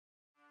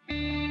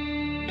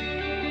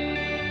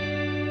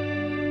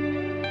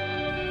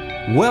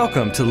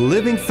Welcome to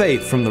Living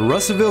Faith from the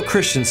Russellville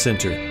Christian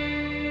Center,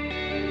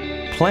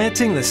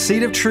 planting the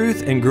seed of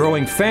truth and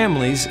growing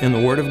families in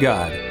the Word of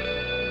God.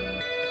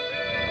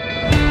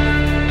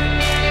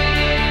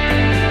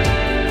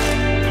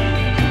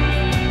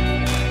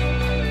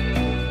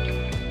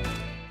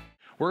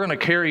 We're going to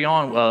carry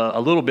on a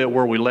little bit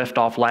where we left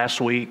off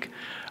last week.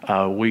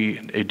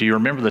 Do you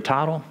remember the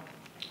title?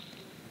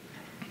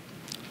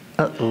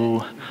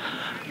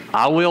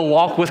 I will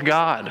walk with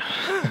God.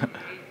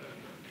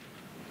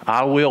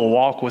 I will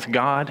walk with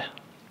God.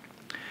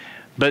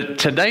 But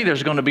today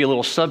there's going to be a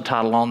little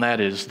subtitle on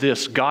that is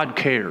this: God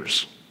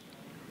cares.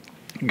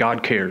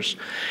 God cares.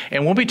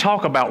 And when we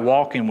talk about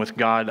walking with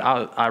God,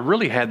 I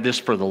really had this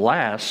for the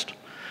last,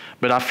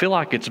 but I feel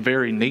like it's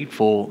very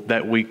needful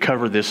that we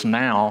cover this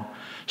now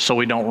so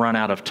we don't run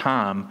out of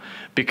time.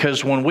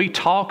 Because when we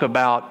talk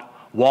about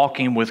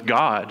walking with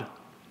God,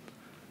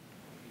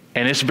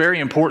 and it's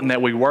very important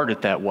that we word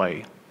it that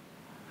way,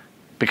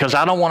 because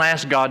I don't want to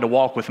ask God to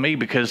walk with me,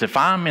 because if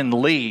I'm in the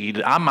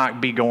lead, I might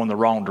be going the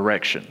wrong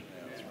direction.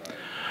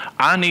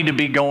 I need to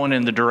be going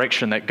in the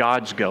direction that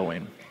God's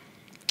going.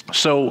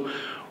 So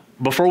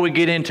before we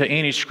get into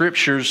any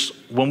scriptures,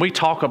 when we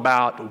talk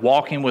about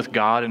walking with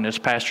God, and as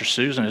Pastor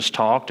Susan has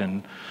talked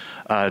and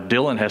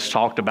Dylan has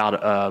talked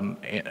about,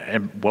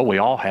 and what we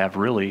all have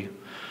really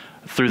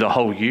through the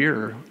whole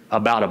year,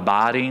 about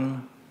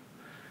abiding.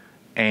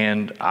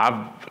 And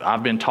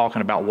I've been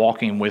talking about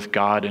walking with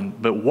God,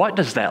 but what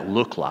does that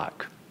look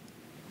like?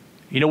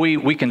 You know,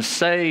 we can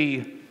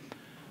say,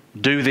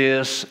 do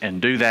this and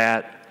do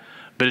that,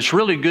 but it's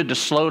really good to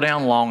slow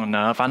down long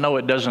enough. I know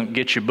it doesn't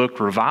get you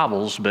booked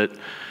revivals, but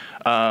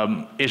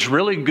it's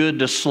really good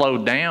to slow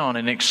down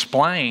and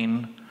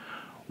explain,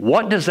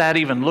 what does that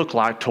even look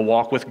like to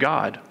walk with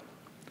God?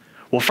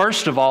 Well,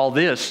 first of all,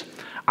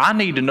 I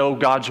need to know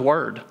God's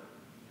Word.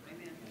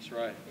 That's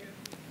right.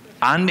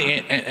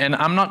 And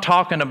I'm not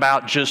talking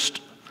about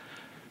just,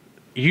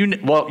 you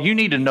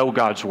need to know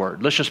God's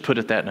Word. Let's just put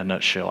it that in a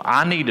nutshell.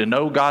 I need to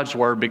know God's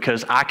Word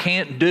because I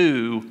can't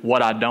do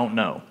what I don't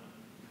know.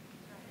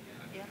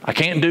 I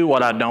can't do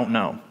what I don't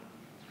know.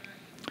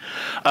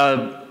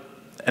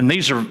 And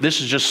this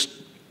is just,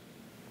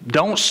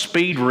 don't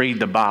speed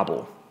read the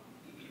Bible.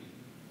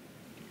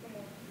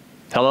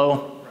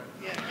 Hello?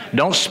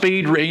 Don't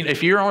speed read.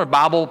 If you're on a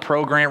Bible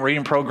program,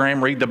 reading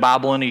program, read the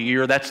Bible in a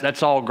year,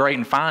 that's all great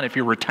and fine if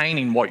you're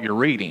retaining what you're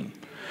reading.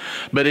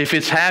 But if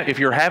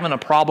you're having a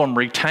problem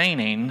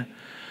retaining,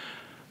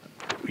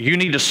 you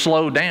need to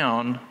slow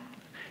down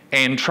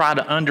and try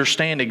to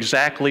understand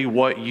exactly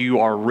what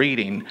you are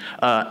reading.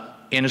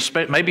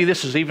 Maybe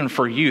this is even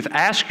for youth.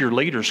 Ask your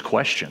leaders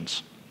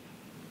questions.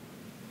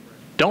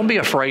 Don't be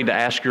afraid to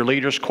ask your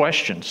leaders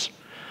questions.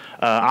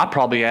 I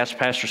probably asked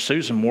Pastor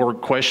Susan more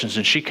questions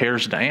than she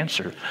cares to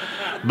answer.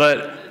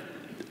 But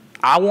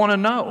I want to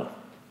know.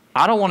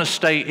 I don't want to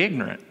stay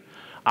ignorant.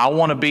 I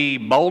want to be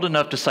bold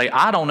enough to say,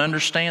 I don't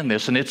understand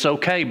this, and it's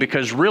okay,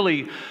 because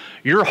really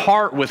your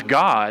heart with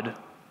God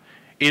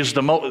is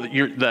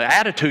the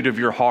attitude of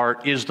your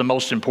heart is the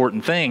most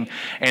important thing.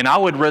 And I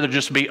would rather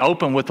just be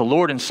open with the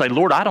Lord and say,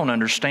 Lord, I don't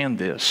understand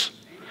this,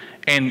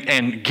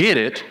 and get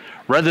it,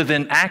 rather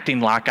than acting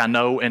like I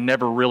know and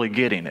never really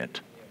getting it.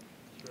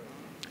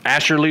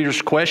 Ask your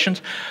leaders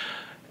questions,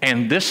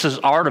 and this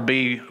ought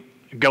to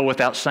go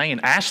without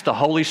saying. Ask the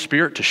Holy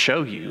Spirit to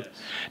show you.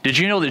 Did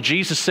you know that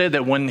Jesus said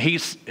that when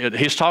he's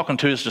talking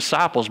to his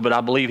disciples, but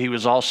I believe he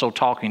was also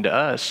talking to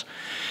us.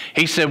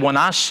 He said, when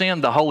I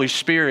send the Holy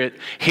Spirit,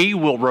 he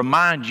will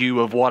remind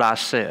you of what I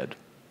said.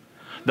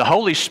 The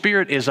Holy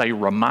Spirit is a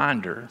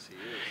reminder.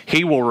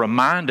 He will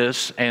remind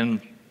us,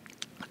 and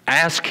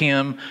ask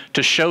him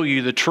to show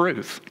you the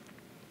truth,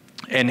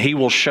 and he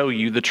will show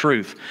you the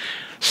truth.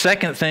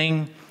 Second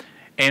thing,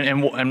 and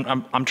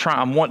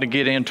I'm wanting to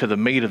get into the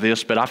meat of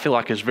this, but I feel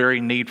like it's very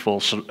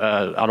needful, so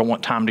I don't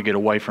want time to get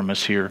away from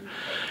us here.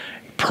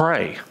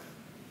 Pray.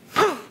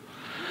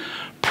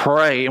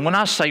 Pray. And when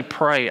I say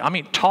pray, I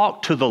mean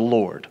talk to the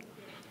Lord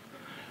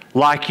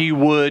like you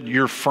would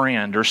your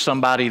friend or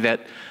somebody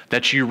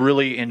that you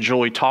really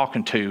enjoy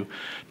talking to.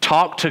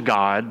 Talk to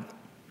God.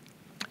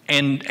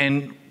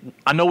 And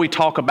I know we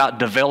talk about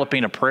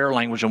developing a prayer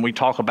language, and we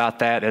talk about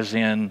that as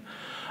in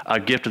a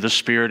gift of the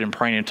Spirit and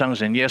praying in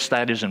tongues. And yes,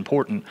 that is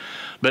important.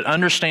 But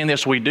understand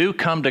this, we do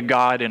come to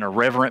God in a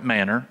reverent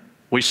manner.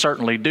 We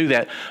certainly do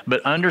that.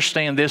 But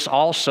understand this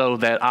also,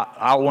 that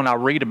when I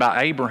read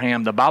about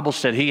Abraham, the Bible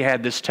said he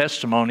had this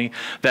testimony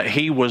that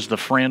he was the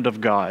friend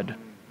of God.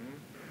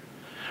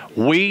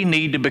 We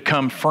need to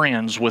become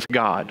friends with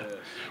God.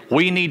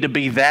 We need to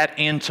be that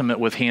intimate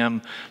with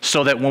him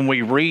so that when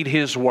we read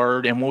his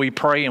word and when we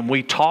pray and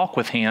we talk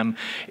with him,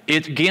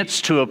 it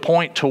gets to a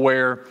point to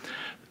where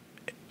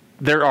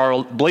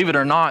believe it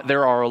or not,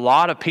 there are a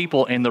lot of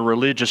people in the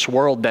religious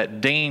world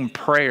that deem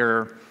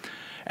prayer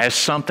as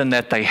something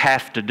that they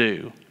have to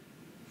do.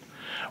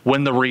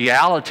 When the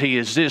reality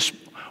is this,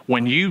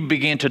 when you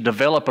begin to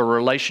develop a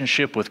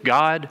relationship with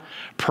God,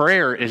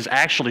 prayer is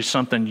actually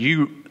something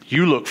you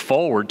you look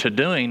forward to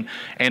doing.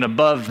 And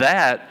above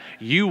that,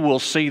 you will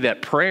see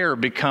that prayer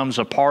becomes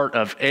a part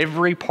of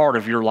every part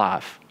of your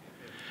life.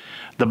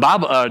 The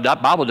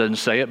Bible doesn't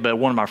say it, but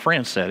one of my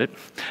friends said it,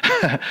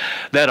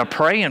 that a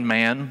praying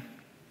man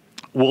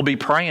will be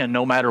praying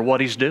no matter what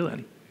he's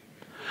doing.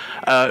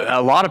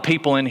 A lot of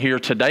people in here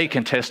today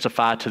can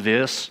testify to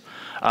this.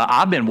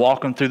 I've been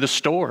walking through the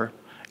store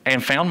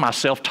and found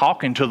myself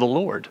talking to the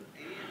Lord.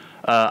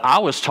 I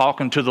was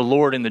talking to the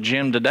Lord in the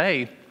gym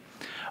today,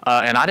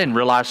 and I didn't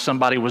realize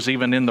somebody was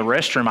even in the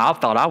restroom. I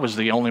thought I was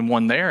the only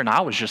one there, and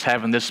I was just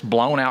having this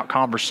blown-out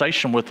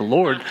conversation with the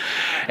Lord.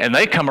 And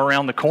they come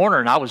around the corner,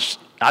 and I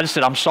just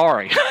said, I'm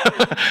sorry.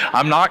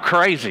 I'm not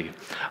crazy.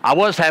 I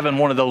was having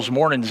one of those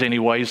mornings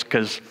anyways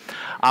because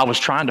I was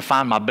trying to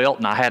find my belt,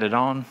 and I had it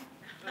on.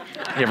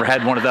 You ever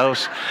had one of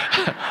those?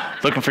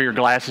 Looking for your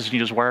glasses and you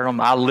just wear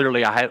them? I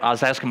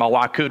was asking my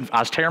wife, I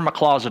was tearing my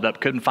closet up,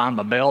 couldn't find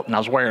my belt, and I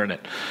was wearing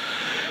it.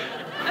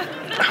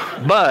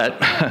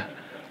 But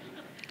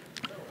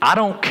I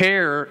don't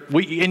care.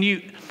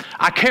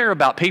 I care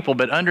about people,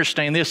 but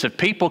understand this. If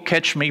people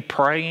catch me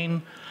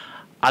praying,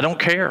 I don't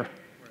care.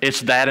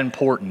 It's that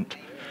important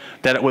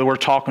that we're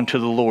talking to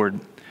the Lord.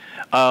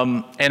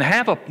 And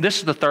this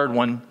is the third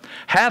one,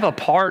 have a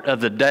part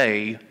of the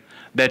day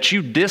that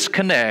you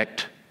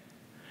disconnect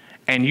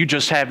and you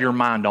just have your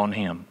mind on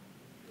Him.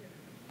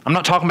 I'm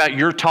not talking about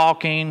you're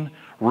talking,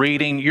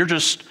 reading. You're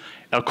just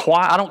a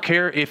quiet. I don't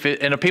care if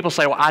and if people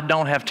say, well, I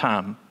don't have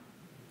time.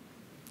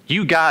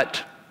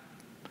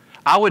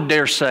 I would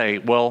dare say,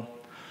 well,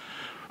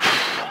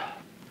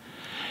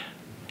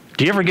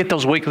 do you ever get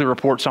those weekly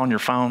reports on your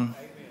phone?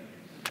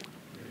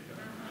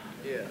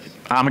 Yes.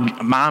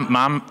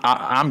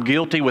 I'm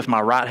guilty with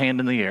my right hand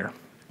in the air.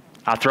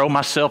 I throw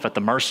myself at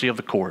the mercy of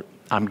the court.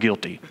 I'm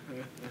guilty.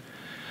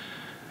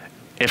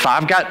 If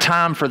I've got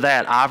time for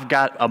that, I've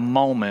got a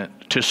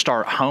moment to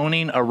start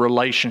honing a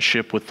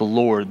relationship with the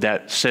Lord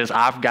that says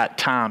I've got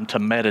time to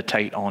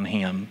meditate on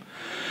Him.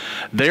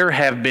 There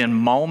have been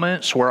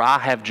moments where I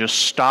have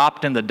just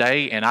stopped in the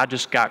day and I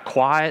just got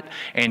quiet,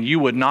 and you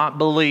would not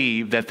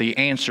believe that the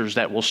answers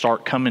that will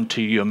start coming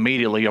to you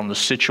immediately on the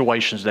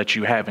situations that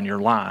you have in your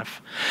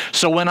life.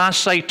 So when I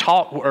say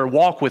talk or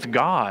walk with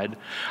God,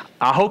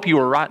 I hope you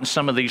are writing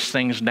some of these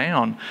things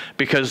down,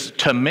 because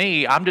to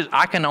me,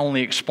 I can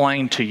only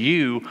explain to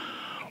you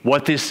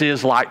what this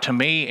is like to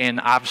me, and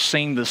I've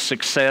seen the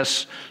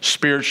success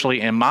spiritually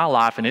in my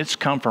life, and it's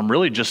come from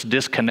really just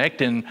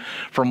disconnecting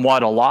from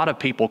what a lot of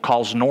people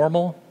calls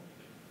normal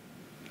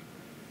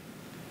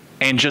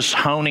and just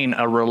honing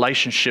a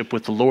relationship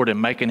with the Lord and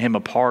making Him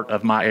a part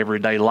of my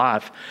everyday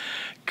life.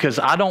 Because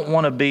I don't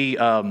want to be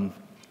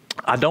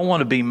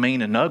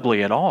mean and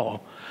ugly at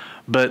all,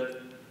 but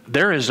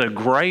there is a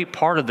great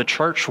part of the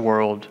church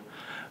world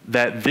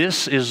that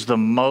this is the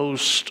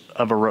most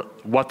of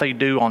what they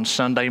do on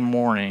Sunday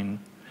morning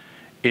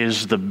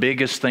is the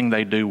biggest thing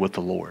they do with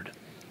the Lord.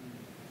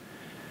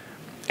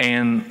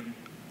 And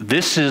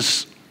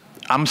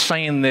I'm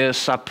saying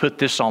this, I put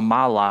this on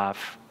my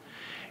life,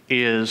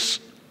 is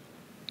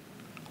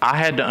I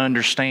had to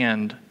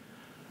understand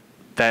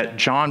that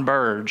John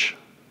Birge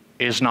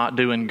is not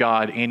doing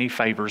God any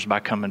favors by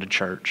coming to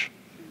church.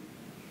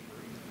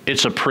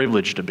 It's a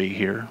privilege to be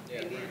here.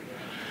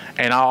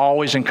 And I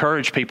always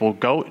encourage people,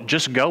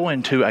 just go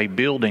into a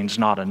building's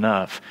not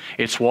enough.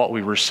 It's what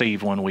we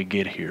receive when we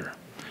get here.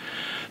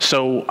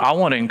 So I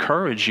want to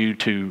encourage you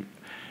to,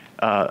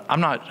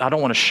 I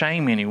don't want to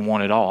shame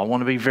anyone at all. I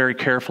want to be very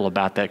careful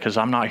about that, because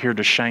I'm not here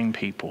to shame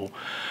people.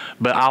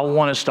 But I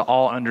want us to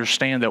all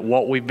understand that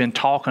what we've been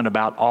talking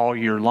about all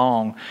year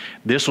long,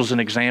 this was an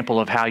example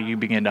of how you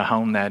begin to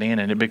hone that in,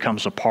 and it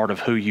becomes a part of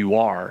who you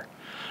are,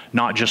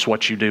 not just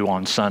what you do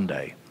on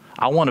Sunday.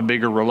 I want a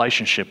bigger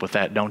relationship with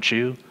that, don't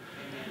you?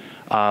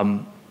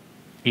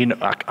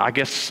 I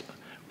guess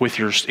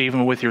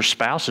even with your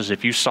spouses,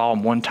 if you saw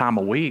them one time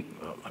a week,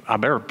 I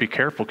better be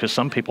careful, because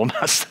some people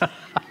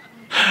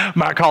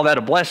might call that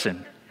a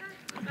blessing.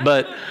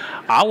 But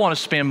I want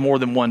to spend more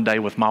than one day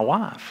with my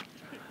wife.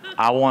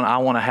 I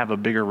want to have a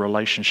bigger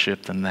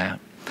relationship than that.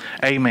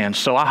 Amen.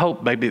 So I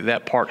hope maybe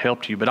that part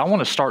helped you. But I want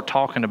to start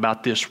talking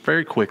about this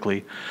very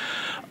quickly,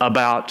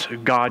 about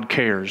God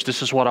cares.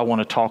 This is what I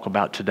want to talk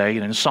about today.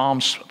 And in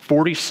Psalms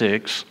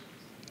 46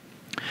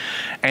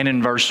 and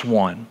in verse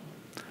 1.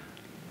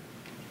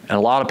 And a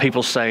lot of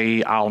people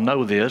say, I'll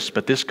know this,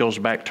 but this goes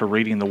back to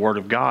reading the Word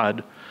of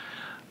God.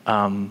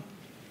 And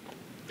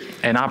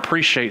I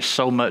appreciate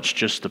so much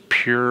just the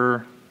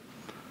pure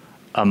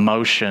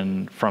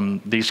emotion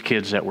from these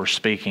kids that were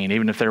speaking,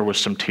 even if there was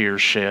some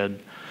tears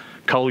shed.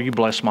 Cole, you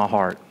bless my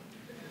heart.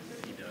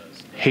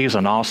 He's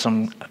an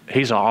awesome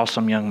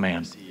young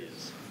man.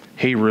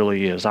 He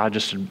really is. I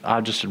just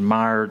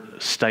admire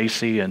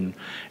Stacy and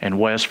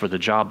Wes for the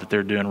job that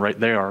they're doing.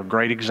 They are a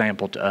great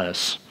example to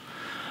us,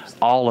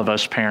 all of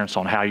us parents,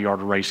 on how you are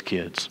to raise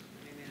kids.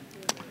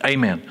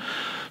 Amen.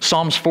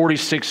 Psalms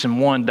 46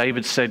 and 1,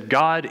 David said,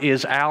 God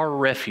is our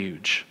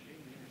refuge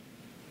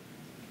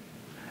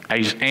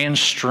and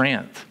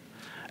strength,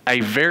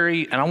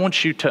 and I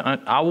want you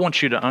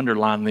to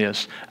underline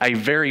this, a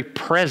very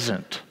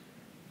present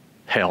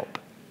help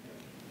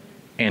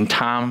in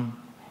time,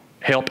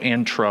 help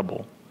in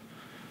trouble.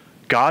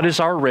 God is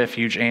our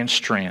refuge and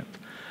strength,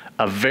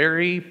 a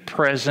very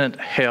present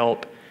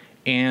help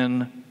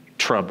in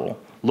trouble.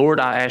 Lord,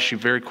 I ask you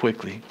very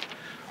quickly,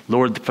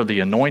 Lord, for the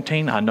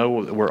anointing. I know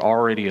we're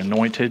already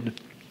anointed.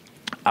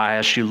 I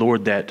ask you,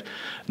 Lord, that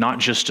not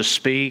just to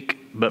speak,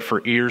 but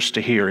for ears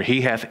to hear.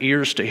 He hath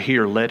ears to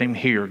hear. Let him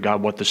hear,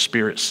 God, what the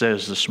Spirit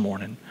says this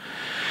morning.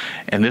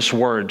 And this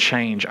word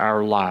change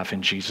our life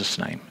in Jesus'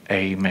 name.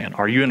 Amen.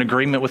 Are you in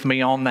agreement with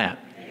me on that?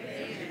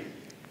 Amen.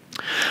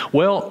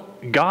 Well,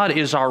 God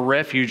is our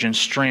refuge and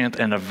strength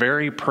and a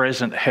very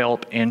present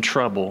help in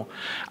trouble.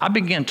 I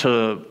begin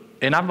to,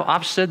 and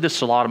I've said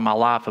this a lot in my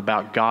life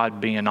about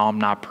God being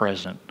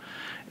omnipresent.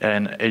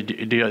 And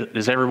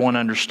does everyone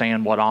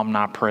understand what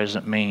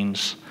omnipresent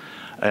means?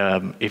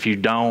 If you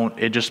don't,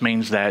 it just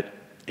means that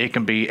it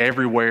can be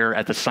everywhere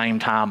at the same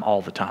time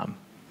all the time,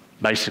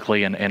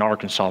 basically in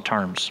Arkansas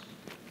terms.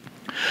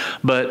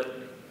 But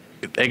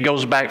it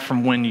goes back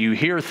from when you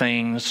hear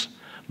things,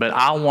 but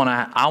I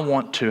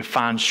want to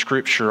find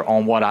scripture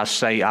on what I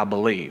say I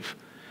believe.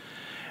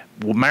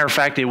 Well, matter of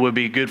fact, it would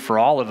be good for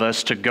all of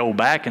us to go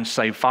back and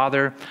say,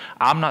 Father,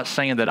 I'm not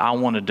saying that I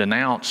want to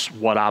denounce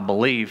what I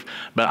believe,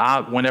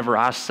 but whenever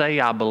I say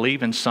I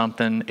believe in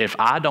something, if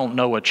I don't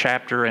know a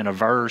chapter and a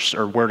verse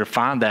or where to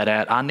find that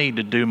at, I need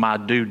to do my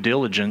due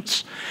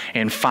diligence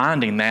in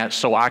finding that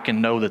so I can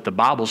know that the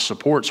Bible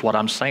supports what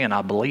I'm saying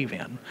I believe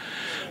in.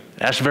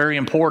 That's very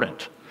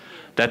important,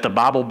 that the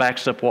Bible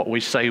backs up what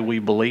we say we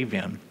believe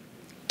in.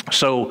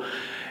 So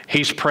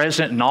He's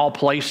present in all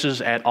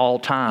places at all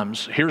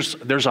times.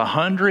 There's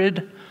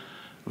 100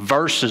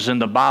 verses in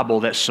the Bible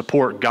that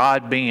support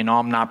God being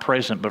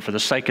omnipresent, but for the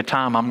sake of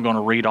time, I'm going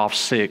to read off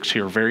 6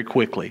 here very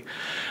quickly.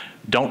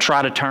 Don't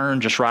try to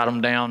turn, just write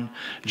them down.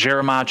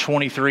 Jeremiah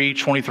 23,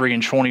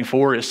 and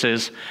 24, it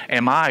says,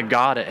 Am I a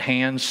God at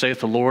hand,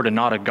 saith the Lord, and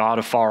not a God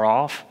afar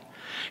off?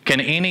 Can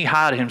any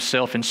hide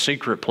himself in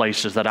secret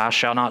places that I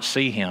shall not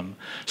see him,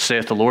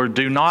 saith the Lord?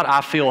 Do not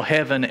I feel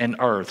heaven and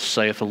earth,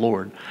 saith the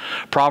Lord.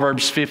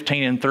 Proverbs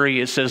 15 and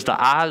 3, it says,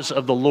 The eyes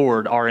of the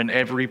Lord are in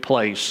every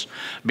place,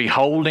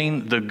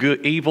 beholding the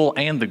good, evil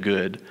and the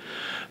good.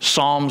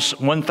 Psalms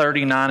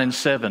 139 and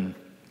 7,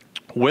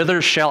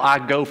 Whither shall I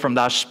go from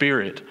thy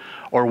spirit,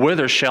 or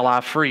whither shall I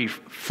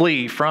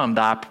flee from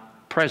thy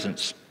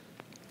presence?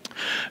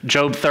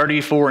 Job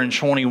 34 and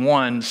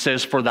 21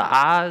 says,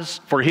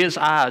 For his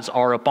eyes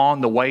are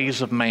upon the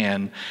ways of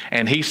man,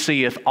 and he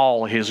seeth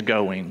all his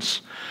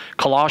goings.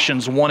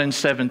 Colossians 1 and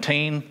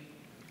 17,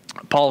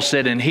 Paul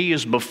said, And he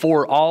is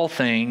before all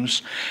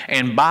things,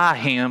 and by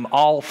him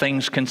all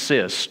things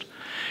consist.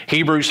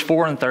 Hebrews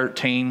 4 and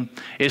 13,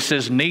 it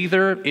says,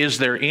 Neither is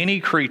there any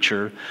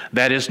creature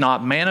that is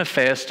not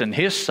manifest in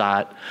his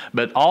sight,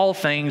 but all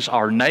things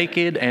are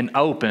naked and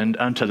opened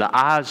unto the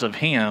eyes of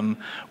him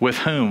with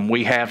whom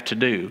we have to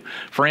do.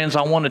 Friends,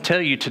 I want to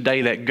tell you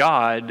today that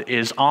God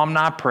is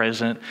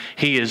omnipresent.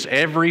 He is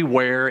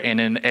everywhere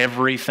and in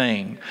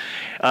everything.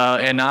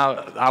 And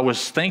I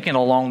was thinking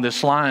along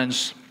these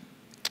lines,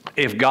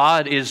 if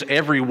God is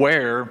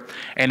everywhere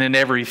and in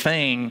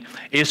everything,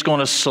 it's going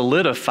to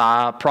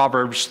solidify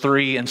Proverbs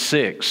 3 and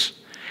 6.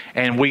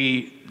 And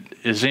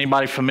is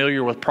anybody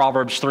familiar with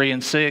Proverbs 3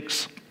 and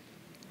 6?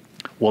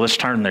 Well, let's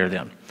turn there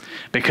then,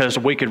 because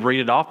we could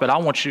read it off, but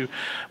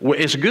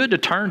it's good to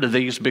turn to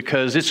these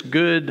because it's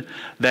good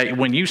that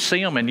when you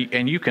see them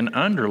and you can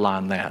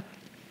underline that.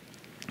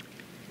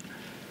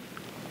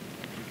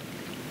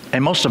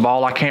 And most of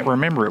all, I can't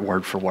remember it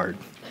word for word.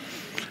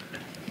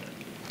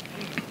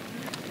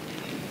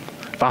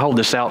 If I hold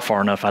this out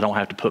far enough, I don't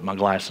have to put my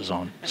glasses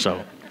on.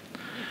 So,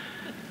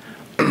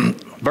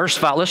 verse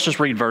 5, let's just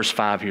read verse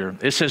 5 here.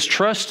 It says,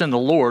 Trust in the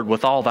Lord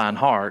with all thine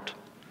heart,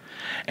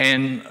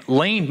 and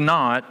lean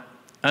not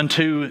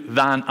unto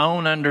thine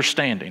own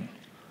understanding.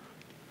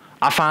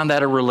 I find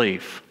that a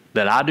relief,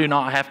 that I do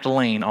not have to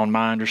lean on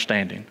my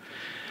understanding.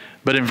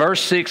 But in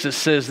verse 6 it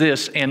says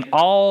this, In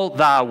all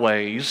thy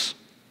ways,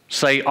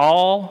 say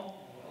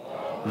all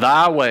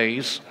thy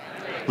ways.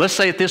 Let's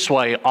say it this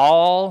way,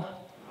 all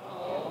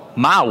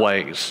my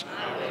ways.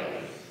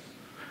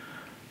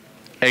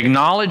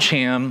 Acknowledge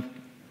him,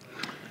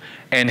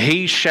 and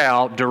he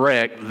shall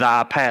direct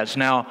thy paths.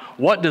 Now,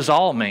 what does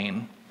all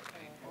mean?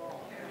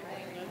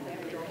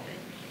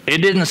 It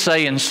didn't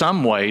say in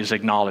some ways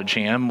acknowledge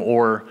him,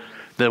 or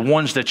the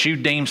ones that you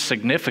deem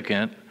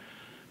significant.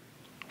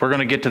 We're going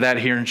to get to that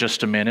here in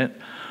just a minute.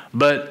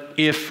 But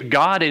if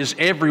God is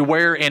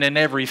everywhere and in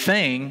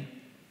everything,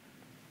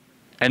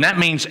 and that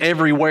means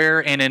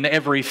everywhere and in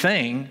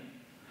everything,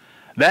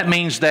 that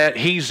means that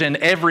he's in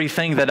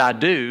everything that I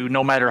do,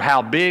 no matter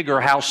how big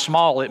or how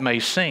small it may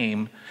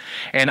seem.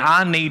 And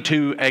I need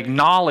to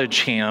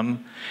acknowledge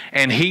him,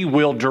 and he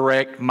will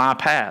direct my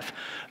path.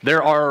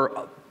 There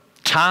are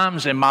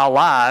times in my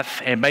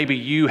life, and maybe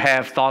you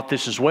have thought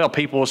this as well,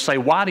 people will say,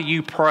 why do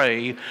you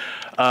pray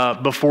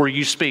before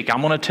you speak.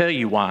 I'm going to tell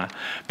you why.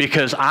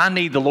 Because I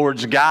need the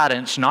Lord's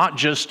guidance, not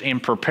just in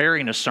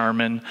preparing a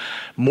sermon.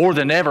 More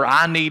than ever,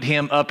 I need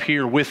Him up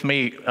here with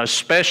me,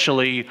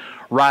 especially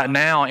right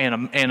now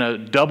in a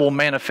double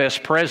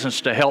manifest presence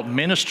to help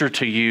minister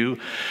to you,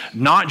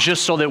 not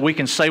just so that we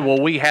can say,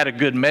 well, we had a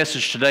good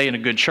message today in a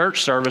good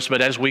church service,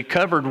 but as we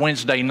covered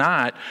Wednesday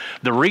night,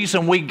 the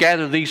reason we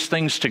gather these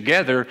things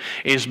together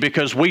is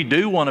because we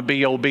do want to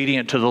be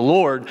obedient to the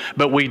Lord,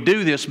 but we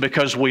do this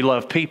because we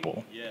love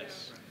people.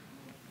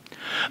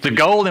 The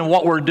goal in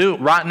what we're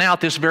doing right now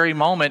at this very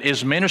moment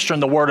is ministering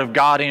the Word of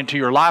God into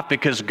your life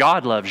because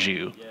God loves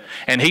you.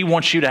 And He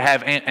wants you to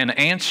have an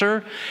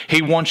answer.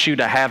 He wants you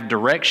to have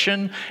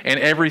direction in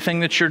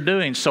everything that you're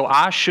doing. So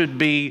I should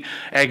be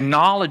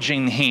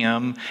acknowledging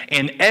Him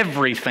in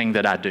everything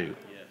that I do.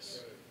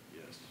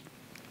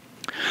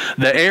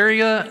 The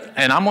area,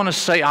 and I'm going to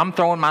say, I'm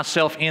throwing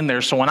myself in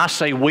there, so when I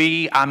say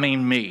we, I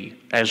mean me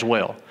as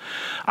well.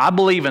 I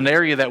believe an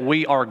area that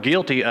we are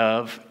guilty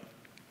of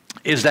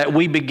is that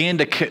we begin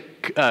to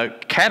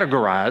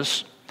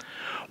categorize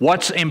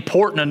what's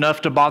important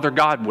enough to bother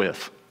God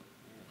with.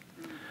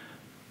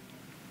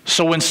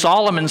 So when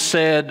Solomon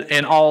said,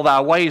 in all thy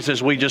ways,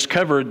 as we just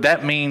covered,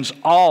 that means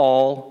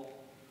all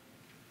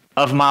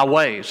of my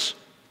ways.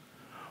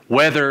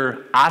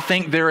 Whether I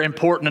think they're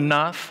important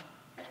enough,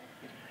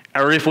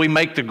 or if we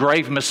make the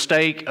grave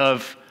mistake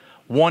of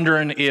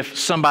wondering if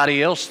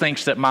somebody else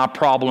thinks that my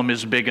problem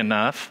is big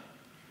enough.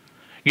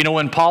 You know,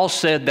 when Paul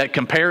said that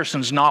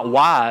comparison's not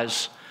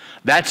wise,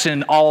 that's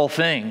in all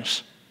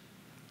things.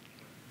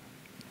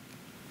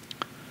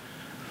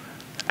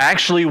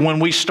 Actually, when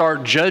we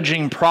start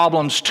judging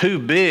problems too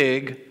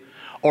big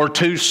or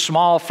too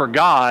small for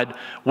God,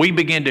 we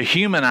begin to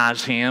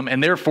humanize Him,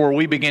 and therefore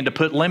we begin to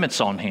put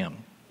limits on Him.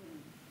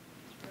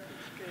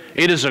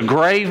 It is a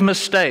grave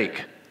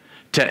mistake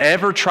to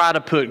ever try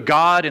to put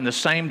God in the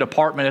same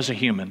department as a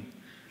human.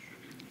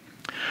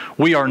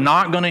 We are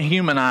not going to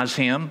humanize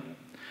Him,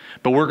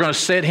 but we're going to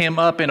set Him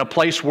up in a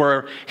place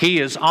where He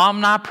is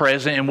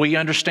omnipresent, and we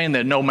understand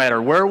that no matter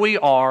where we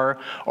are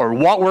or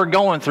what we're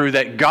going through,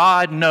 that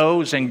God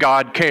knows and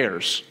God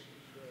cares.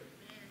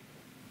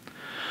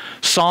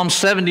 Psalm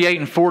 78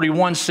 and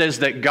 41 says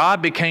that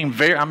God became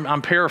very,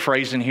 I'm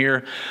paraphrasing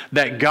here,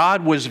 that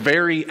God was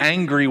very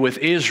angry with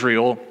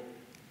Israel.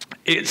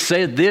 It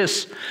said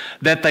this,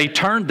 that they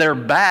turned their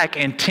back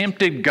and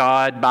tempted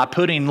God by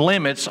putting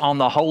limits on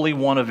the Holy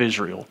One of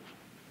Israel.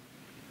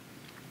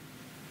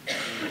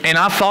 And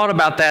I thought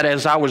about that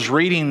as I was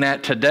reading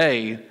that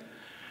today,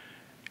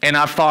 and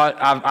I thought,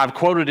 I've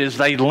quoted as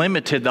they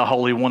limited the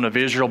Holy One of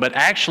Israel, but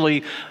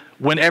actually,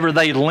 whenever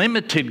they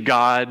limited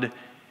God,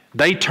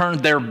 they turned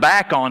their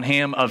back on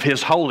Him of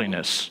His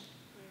holiness.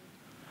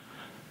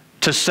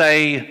 To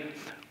say,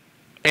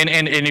 and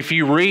if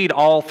you read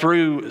all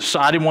through, so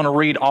I didn't want to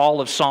read all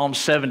of Psalm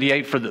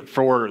 78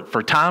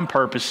 for time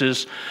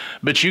purposes,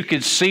 but you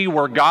could see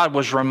where God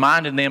was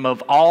reminding them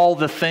of all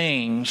the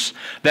things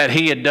that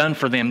He had done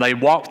for them. They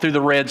walked through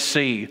the Red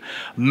Sea,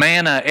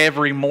 manna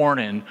every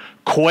morning,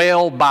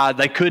 quail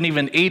they couldn't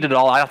even eat it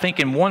all. I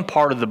think in one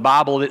part of the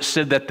Bible it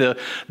said that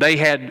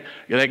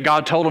that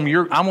God told them,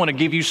 I'm going to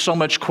give you so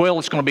much quail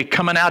it's going to be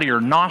coming out of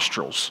your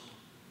nostrils.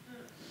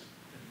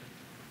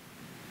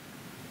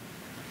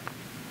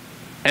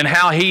 And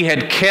how He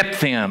had kept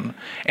them,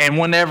 and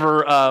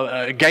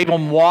whenever gave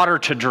them water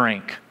to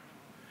drink,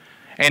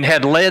 and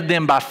had led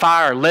them by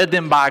fire, led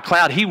them by a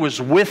cloud. He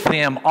was with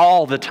them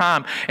all the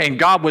time. And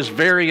God was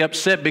very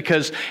upset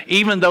because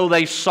even though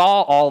they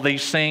saw all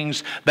these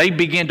things, they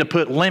began to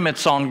put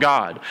limits on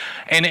God.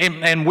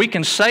 And we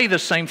can say the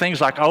same things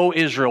like, oh,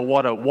 Israel,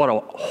 what a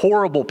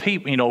horrible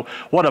people,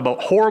 what a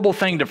horrible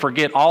thing to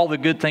forget all the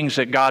good things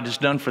that God has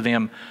done for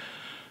them.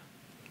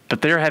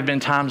 But there have been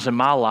times in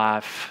my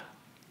life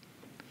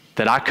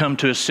that I come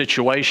to a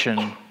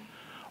situation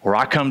or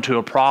I come to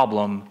a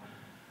problem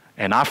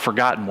and I've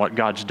forgotten what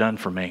God's done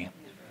for me.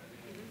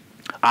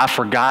 I've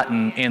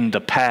forgotten in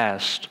the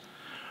past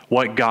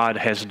what God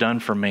has done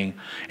for me.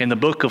 In the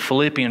book of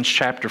Philippians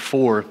chapter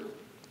 4,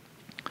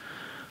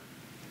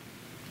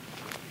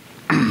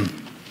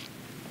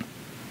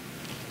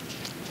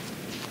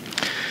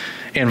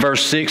 in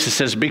verse 6 it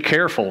says, "Be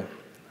careful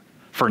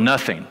for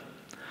nothing,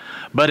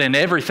 but in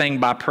everything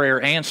by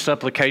prayer and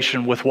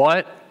supplication with"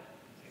 what?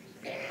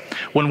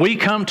 When we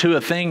come to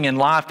a thing in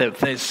life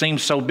that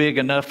seems so big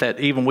enough that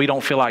even we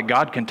don't feel like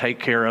God can take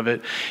care of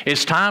it,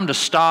 it's time to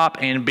stop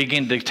and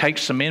begin to take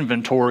some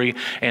inventory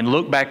and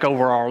look back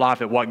over our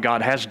life at what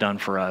God has done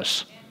for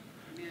us.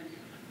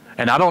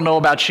 And I don't know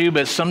about you,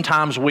 but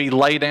sometimes we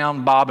lay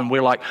down, Bob, and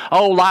we're like,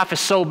 oh, life is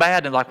so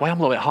bad. And like, well, I'm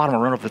a little bit hot. I'm going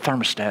to run up the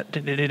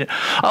thermostat.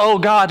 Oh,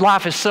 God,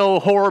 life is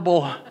so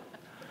horrible.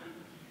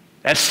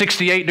 At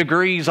 68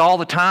 degrees all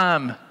the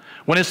time.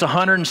 When it's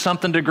 100 and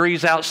something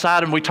degrees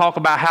outside, and we talk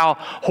about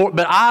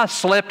but I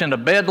slept in a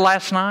bed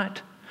last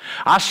night.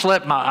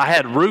 I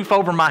had roof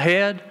over my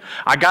head.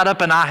 I got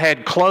up and I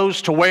had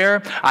clothes to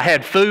wear. I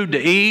had food to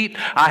eat.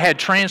 I had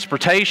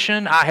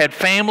transportation. I had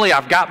family.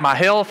 I've got my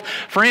health.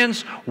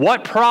 Friends,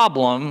 what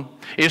problem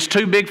is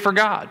too big for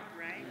God?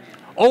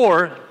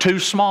 or too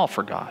small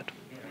for God.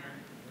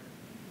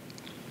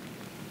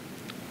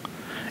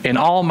 In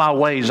all my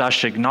ways I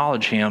should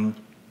acknowledge Him.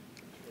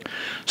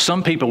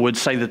 Some people would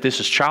say that this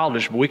is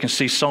childish, but we can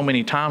see so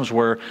many times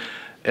where,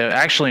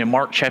 actually in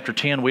Mark chapter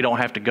 10, we don't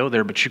have to go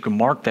there, but you can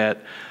mark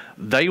that,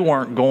 they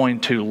weren't going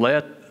to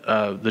let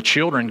the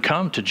children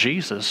come to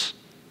Jesus.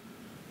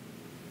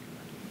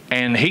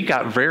 And He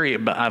got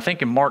I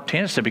think in Mark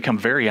 10, it said, become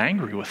very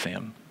angry with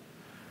them.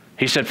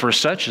 He said, for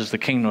such is the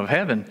kingdom of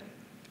heaven.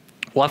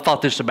 Well, I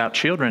thought this about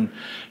children.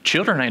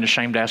 Children ain't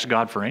ashamed to ask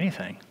God for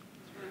anything.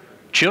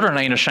 Children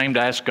ain't ashamed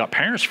to ask God,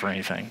 parents for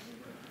anything.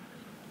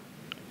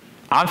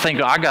 I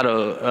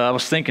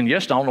was thinking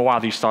yesterday, I don't know why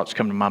these thoughts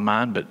come to my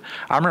mind, but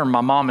I remember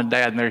my mom and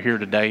dad, and they're here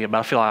today, but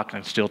I feel like I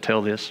can still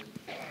tell this.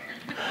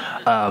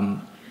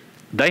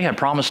 They had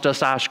promised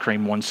us ice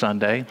cream one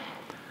Sunday,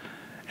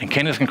 and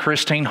Kenneth and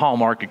Christine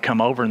Hallmark had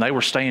come over, and they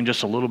were staying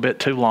just a little bit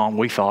too long,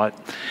 we thought.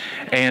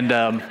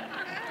 And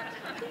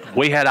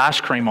we had ice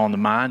cream on the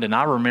mind, and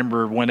I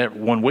remember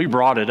when we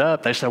brought it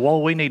up, they said,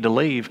 well, we need to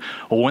leave.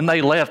 Well, when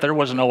they left, there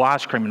wasn't no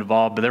ice cream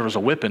involved, but there was a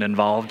whipping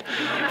involved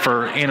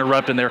for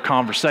interrupting their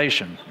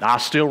conversation. I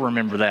still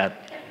remember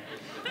that.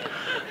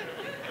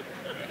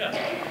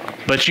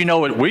 But you know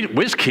what, we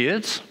was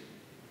kids.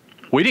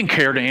 We didn't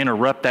care to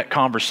interrupt that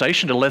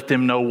conversation to let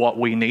them know what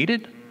we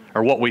needed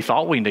or what we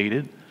thought we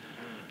needed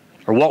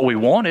or what we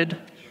wanted.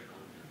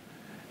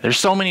 There's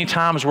so many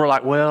times we're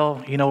like,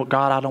 well, you know what,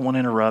 God, I don't want to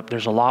interrupt.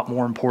 There's a lot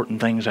more important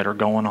things that are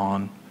going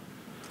on.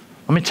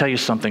 Let me tell you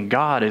something.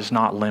 God is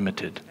not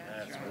limited.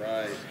 That's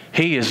right.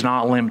 He is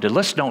not limited.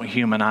 Let's don't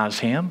humanize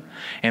Him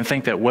and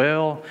think that,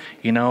 well,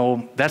 you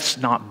know, that's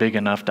not big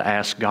enough to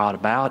ask God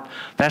about.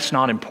 That's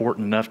not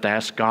important enough to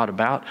ask God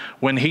about.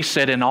 When He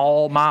said, in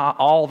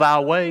all thy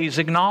ways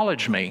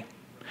acknowledge me,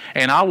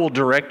 and I will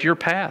direct your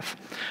path.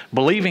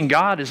 Believing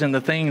God is in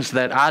the things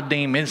that I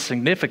deem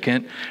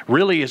insignificant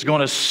really is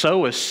going to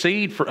sow a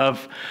seed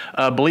of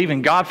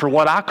believing God for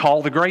what I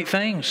call the great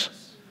things.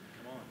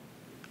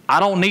 I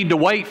don't need to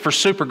wait for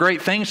super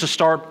great things to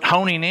start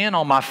honing in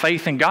on my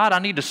faith in God. I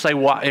need to say,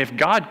 well, if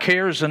God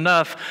cares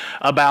enough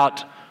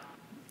about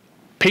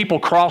people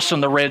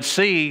crossing the Red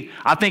Sea,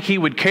 I think He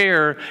would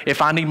care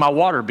if I need my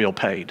water bill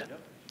paid.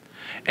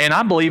 And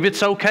I believe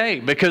it's okay,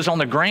 because on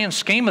the grand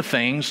scheme of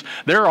things,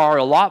 there are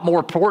a lot more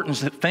important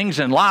things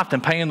in life than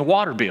paying the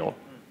water bill.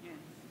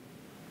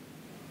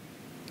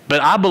 But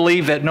I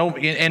believe that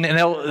and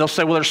they'll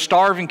say, well, there's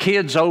starving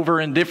kids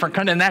over in different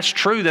countries. And that's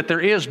true that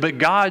there is, but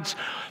God's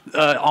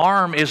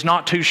arm is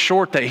not too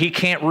short that He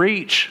can't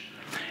reach.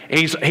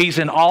 He's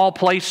in all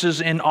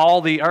places in all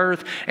the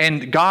earth,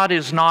 and God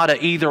is not an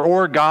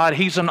either-or God.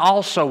 He's an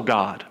also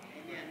God.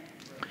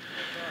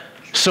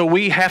 So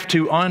we have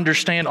to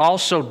understand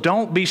also,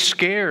 don't be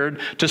scared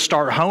to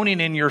start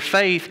honing in your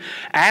faith,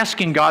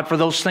 asking God for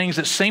those things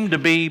that seem to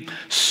be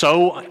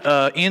so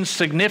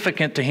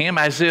insignificant to Him,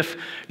 as if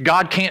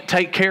God can't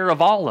take care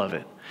of all of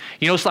it.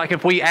 You know, it's like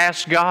if we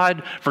ask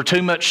God for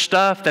too much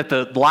stuff, that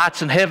the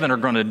lights in heaven are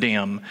going to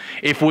dim.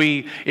 If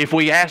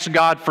we ask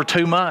God for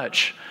too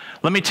much.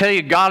 Let me tell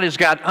you, God has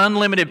got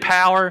unlimited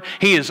power.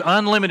 He has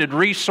unlimited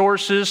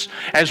resources.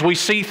 As we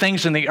see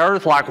things in the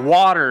earth like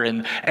water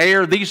and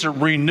air, these are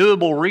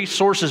renewable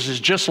resources.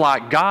 Is just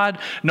like God.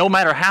 No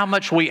matter how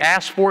much we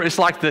ask for, it's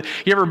like you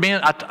ever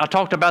been, I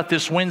talked about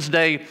this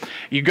Wednesday,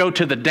 you go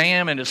to the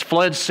dam and it's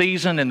flood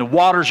season and the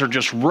waters are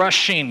just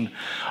rushing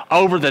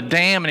over the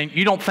dam, and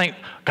you don't think,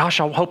 gosh,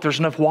 I hope there's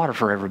enough water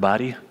for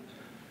everybody.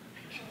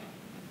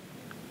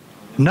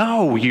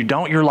 No, you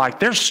don't. You're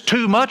like, there's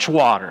too much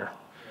water.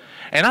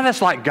 And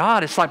that's like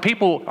God. It's like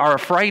people are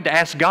afraid to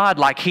ask God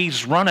like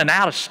He's running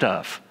out of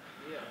stuff.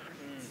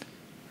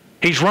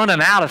 He's running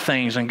out of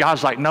things. And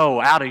God's like,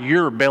 no, out of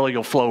your belly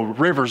will flow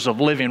rivers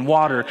of living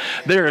water.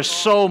 There is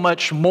so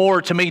much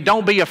more to me.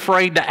 Don't be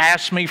afraid to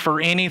ask me for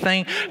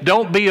anything.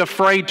 Don't be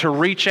afraid to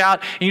reach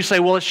out. And you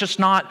say, well, it's just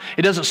not,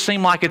 it doesn't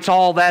seem like it's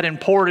all that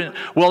important.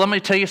 Well, let me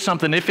tell you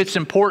something. If it's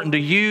important to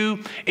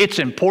you, it's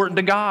important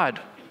to God.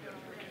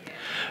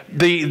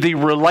 The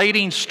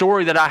relating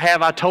story that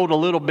I told a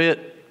little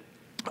bit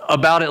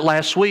about it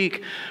last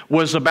week,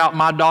 was about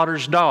my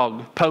daughter's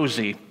dog,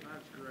 Posey.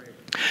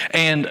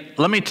 And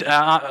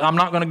I'm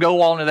not going to go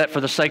all into that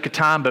for the sake of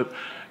time, but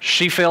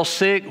she fell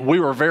sick.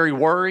 We were very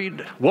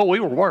worried. Well, we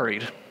were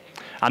worried.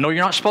 I know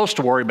you're not supposed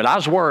to worry, but I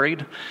was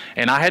worried,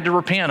 and I had to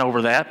repent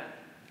over that.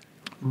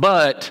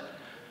 But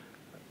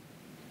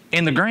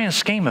in the grand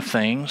scheme of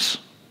things,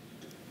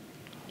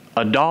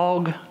 a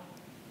dog,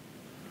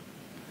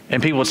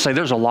 and people would say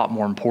there's a lot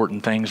more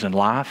important things in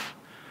life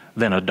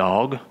than a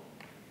dog.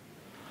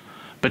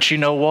 But you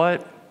know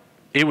what?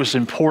 It was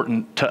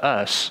important to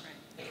us.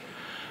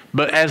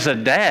 But as a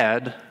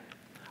dad,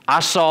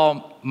 I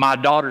saw my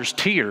daughter's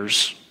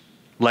tears,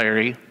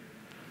 Larry,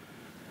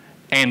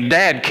 and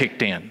Dad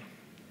kicked in.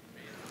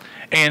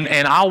 And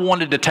I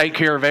wanted to take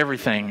care of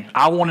everything.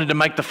 I wanted to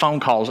make the phone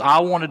calls. I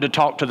wanted to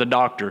talk to the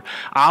doctor.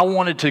 I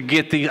wanted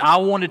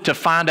to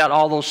find out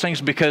all those things,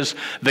 because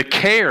the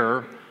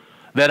care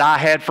that I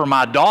had for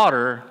my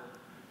daughter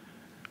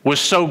was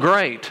so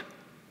great.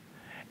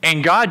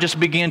 And God just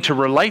began to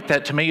relate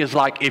that to me as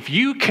like, if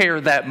you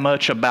care that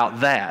much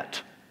about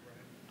that,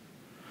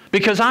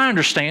 because I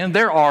understand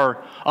there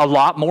are a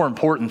lot more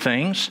important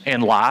things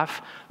in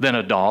life than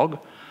a dog,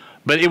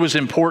 but it was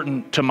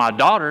important to my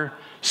daughter,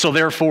 so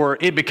therefore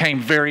it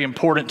became very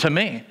important to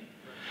me.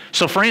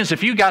 So friends,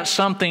 if you got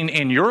something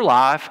in your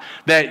life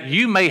that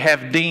you may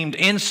have deemed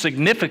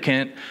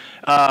insignificant,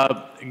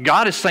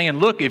 God is saying,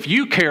 look, if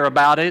you care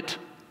about it,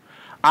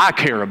 I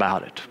care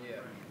about it.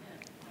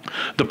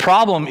 The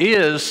problem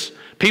is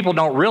people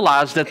don't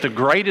realize that the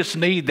greatest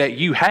need that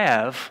you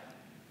have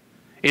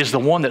is the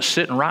one that's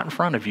sitting right in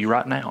front of you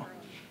right now.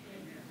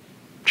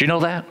 Do you know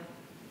that?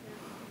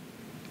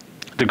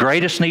 The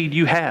greatest need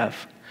you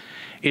have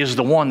is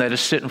the one that is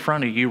sitting in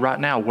front of you right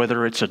now,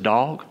 whether it's a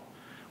dog,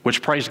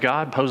 which praise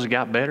God, Posey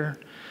got better.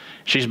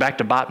 She's back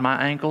to biting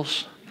my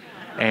ankles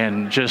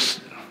and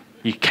just,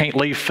 you can't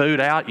leave food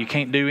out. You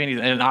can't do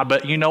anything.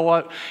 But you know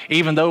what?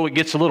 Even though it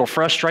gets a little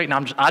frustrating,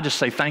 I just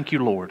say, thank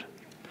you, Lord.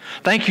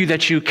 Thank you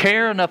that you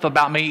care enough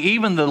about me,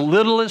 even the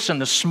littlest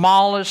and the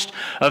smallest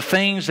of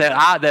things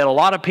that a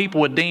lot of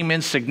people would deem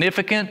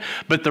insignificant.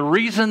 But the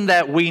reason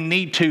that we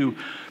need to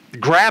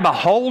grab a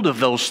hold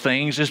of those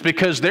things is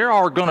because there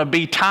are going to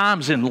be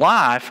times in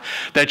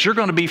life that you're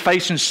going to be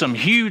facing some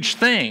huge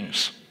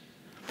things.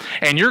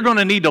 And you're going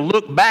to need to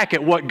look back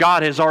at what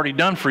God has already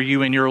done for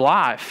you in your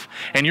life.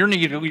 And you're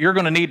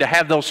going to need to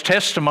have those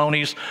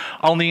testimonies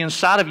on the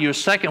inside of you. A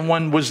second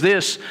one was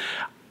this: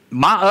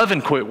 my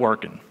oven quit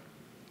working.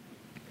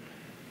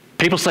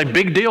 People say,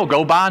 big deal,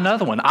 go buy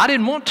another one. I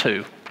didn't want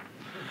to.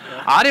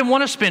 I didn't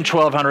want to spend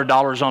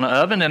 $1,200 on an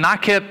oven, and I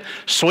kept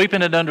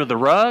sweeping it under the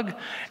rug.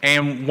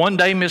 And one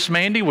day, Miss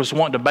Mandy was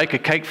wanting to bake a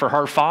cake for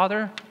her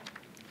father,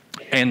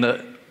 and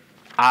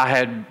I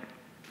had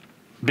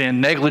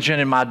been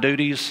negligent in my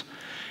duties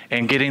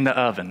in getting the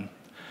oven.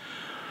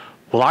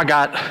 Well, I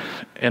got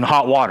in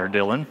hot water,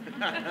 Dylan.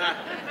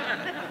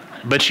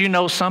 But you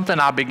know something?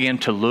 I began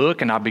to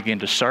look and I began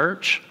to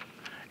search.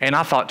 And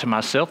I thought to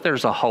myself,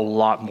 there's a whole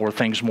lot more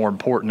things more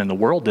important in the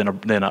world than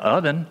an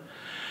oven.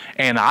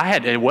 And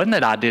it wasn't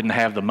that I didn't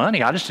have the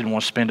money. I just didn't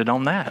want to spend it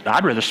on that.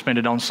 I'd rather spend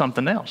it on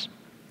something else.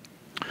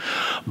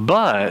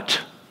 But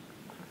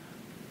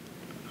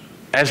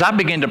as I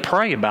began to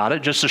pray about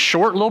it, just a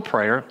short little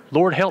prayer,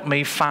 Lord, help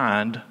me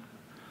find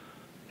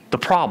the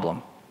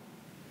problem.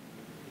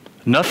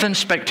 Nothing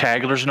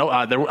spectacular.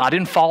 I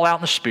didn't fall out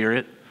in the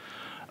spirit.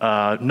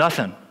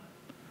 Nothing.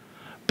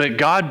 But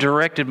God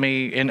directed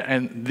me,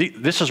 and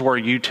this is where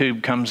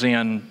YouTube comes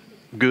in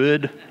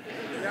good,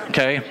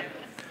 okay?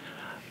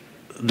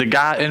 The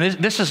guy, and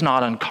this is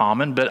not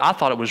uncommon, but I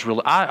thought it was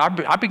really,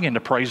 I began to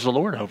praise the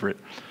Lord over it.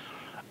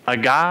 A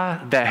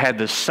guy that had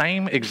the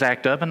same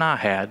exact oven I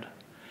had,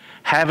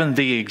 having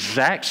the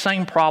exact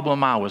same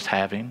problem I was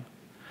having,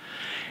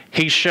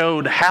 he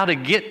showed how to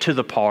get to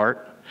the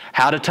part,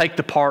 how to take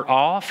the part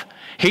off.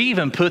 He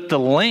even put the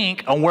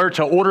link on where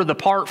to order the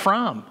part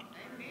from.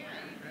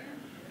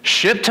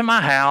 Shipped to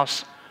my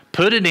house,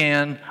 put it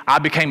in. I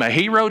became a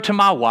hero to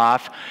my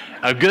wife.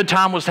 A good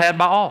time was had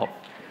by all.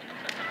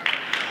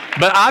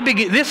 But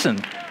listen,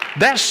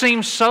 that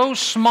seems so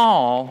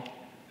small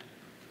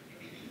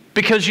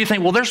because you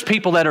think, well, there's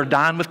people that are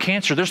dying with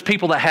cancer. There's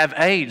people that have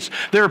AIDS.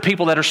 There are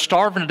people that are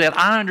starving to death.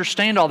 I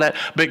understand all that.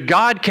 But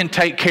God can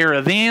take care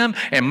of them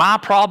and my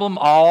problem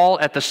all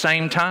at the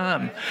same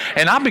time.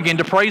 And I begin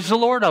to praise the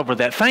Lord over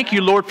that. Thank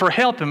you, Lord, for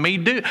helping me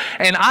do.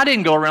 And I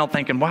didn't go around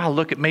thinking, wow,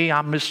 look at me.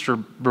 I'm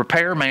Mr.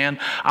 Repairman.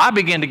 I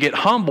began to get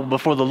humble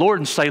before the Lord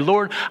and say,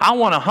 Lord, I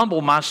want to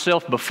humble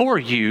myself before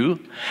you.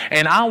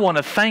 And I want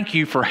to thank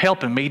you for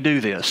helping me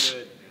do this.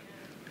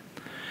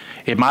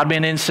 It might have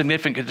been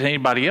insignificant to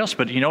anybody else,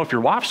 but you know, if your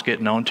wife's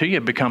getting on to you,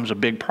 it becomes a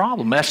big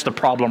problem. That's the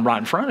problem right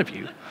in front of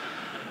you.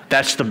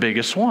 That's the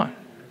biggest one.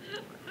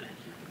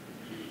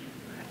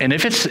 And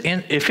if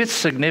it's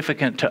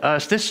significant to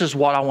us, this is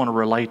what I want to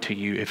relate to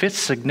you. If it's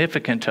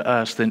significant to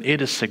us, then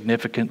it is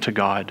significant to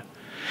God.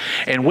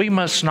 And we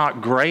must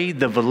not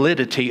grade the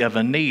validity of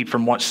a need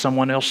from what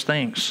someone else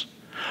thinks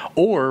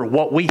or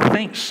what we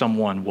think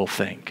someone will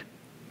think.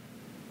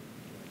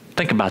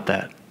 Think about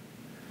that.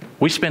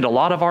 We spend a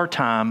lot of our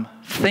time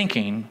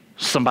thinking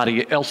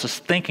somebody else is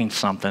thinking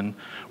something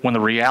when the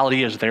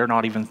reality is they're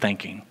not even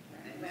thinking.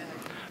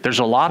 There's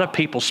a lot of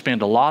people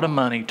spend a lot of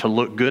money to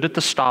look good at the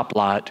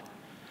stoplight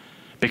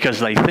because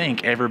they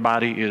think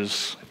everybody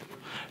is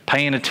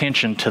paying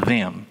attention to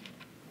them.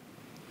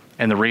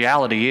 And the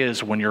reality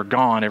is when you're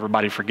gone,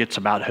 everybody forgets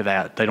about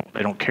that. They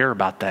don't care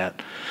about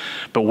that.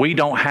 But we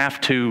don't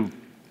have to,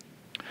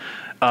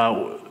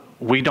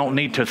 we don't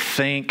need to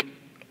think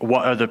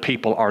what other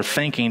people are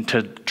thinking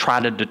to try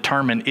to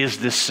determine, is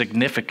this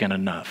significant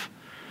enough?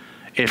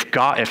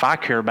 If I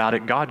care about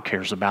it, God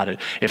cares about it.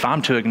 If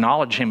I'm to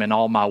acknowledge Him in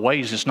all my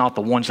ways, it's not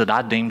the ones that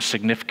I deem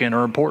significant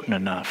or important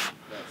enough.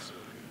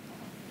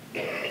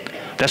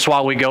 That's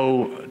why we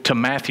go to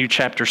Matthew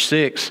chapter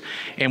 6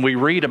 and we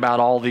read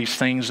about all these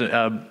things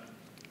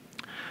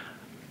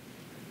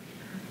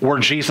where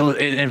Jesus,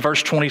 in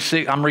verse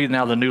 26, I'm reading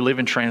now the New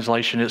Living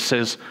Translation, it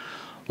says,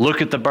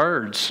 look at the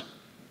birds.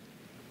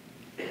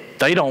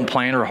 They don't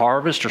plant or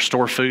harvest or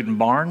store food in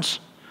barns,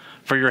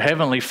 for your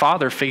heavenly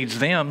Father feeds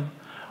them.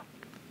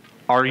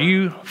 Aren't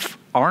you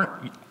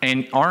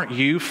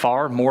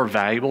far more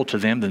valuable to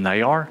them than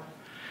they are?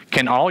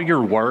 Can all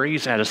your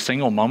worries add a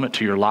single moment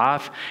to your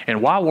life?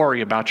 And why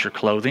worry about your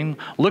clothing?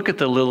 Look at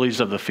the lilies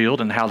of the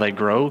field and how they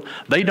grow.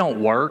 They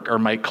don't work or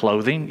make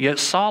clothing, yet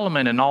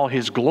Solomon in all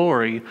his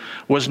glory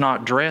was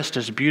not dressed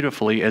as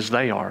beautifully as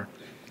they are.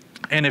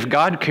 And if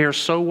God cares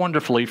so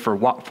wonderfully for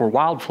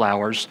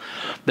wildflowers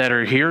that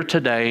are here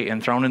today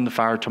and thrown in the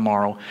fire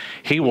tomorrow,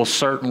 He will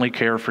certainly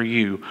care for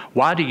you.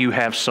 Why do you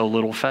have so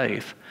little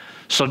faith?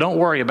 So don't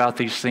worry about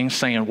these things,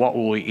 saying, what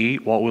will we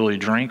eat? What will we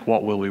drink?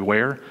 What will we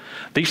wear?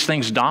 These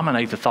things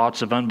dominate the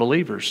thoughts of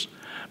unbelievers.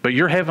 But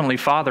your heavenly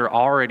Father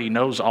already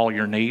knows all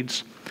your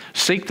needs.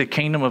 Seek the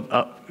kingdom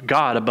of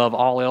God above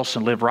all else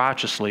and live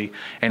righteously,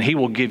 and He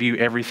will give you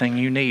everything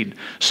you need.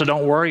 So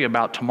don't worry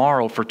about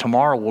tomorrow, for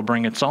tomorrow will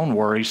bring its own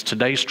worries.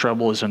 Today's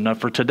trouble is enough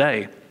for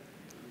today.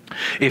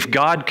 If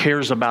God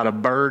cares about a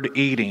bird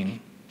eating,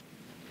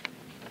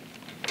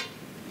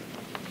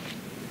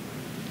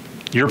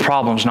 your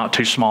problem's not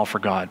too small for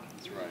God.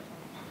 That's right.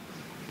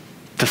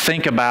 To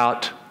think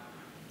about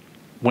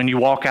when you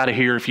walk out of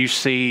here, if you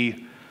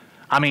see,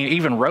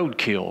 even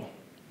roadkill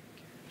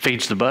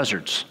feeds the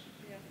buzzards.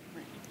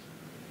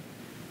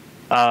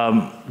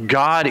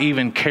 God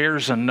even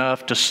cares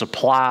enough to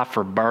supply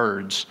for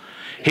birds.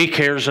 He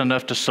cares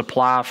enough to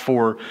supply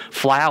for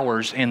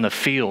flowers in the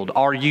field.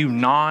 Are you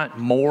not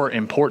more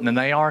important than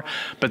they are?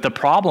 But the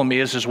problem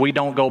is we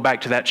don't go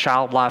back to that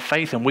childlike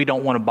faith, and we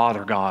don't want to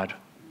bother God.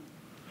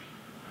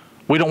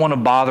 We don't want to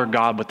bother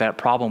God with that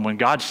problem when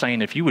God's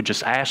saying, if you would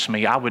just ask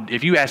me,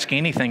 if you ask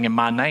anything in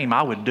my name,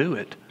 I would do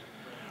it.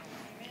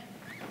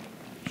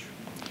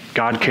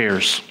 God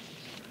cares.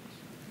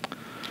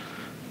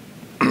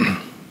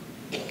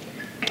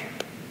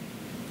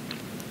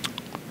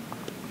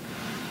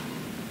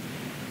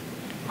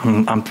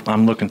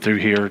 I'm looking through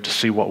here to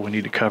see what we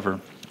need to cover.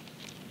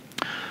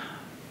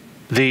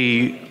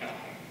 The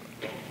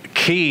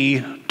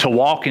key to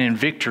walking in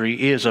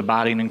victory is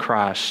abiding in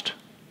Christ.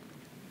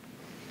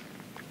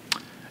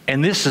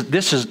 And this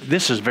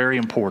is very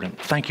important.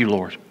 Thank you,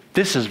 Lord.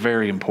 This is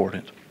very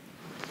important.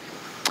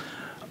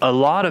 A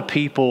lot of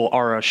people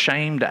are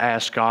ashamed to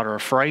ask God or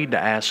afraid to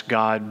ask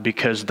God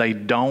because they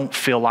don't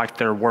feel like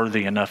they're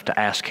worthy enough to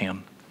ask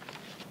Him.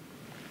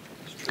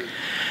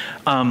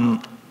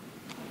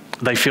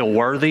 They feel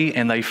worthy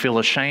and they feel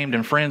ashamed.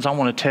 And friends, I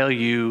want to tell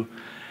you,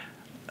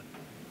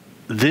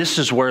 this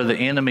is where the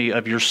enemy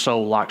of your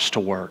soul likes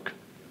to work.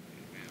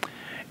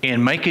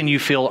 In making you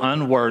feel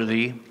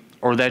unworthy,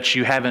 or that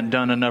you haven't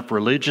done enough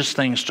religious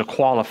things to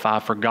qualify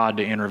for God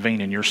to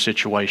intervene in your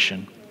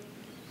situation.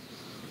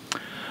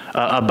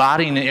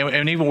 Abiding,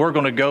 and even we're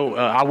going to go,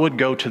 I would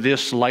go to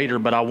this later,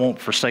 but I won't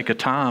for sake of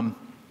time.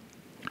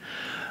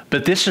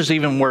 But this is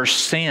even where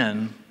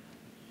sin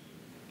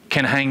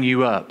can hang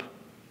you up.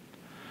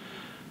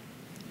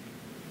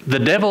 The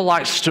devil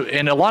likes to,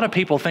 and a lot of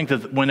people think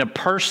that when a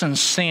person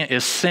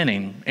is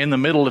sinning, in the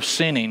middle of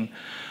sinning,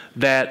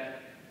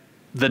 that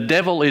the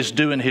devil is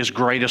doing his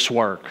greatest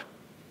work.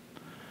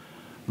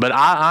 But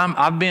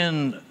I've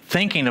been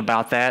thinking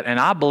about that, and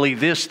I believe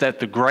this, that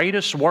the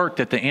greatest work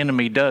that the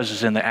enemy does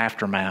is in the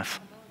aftermath.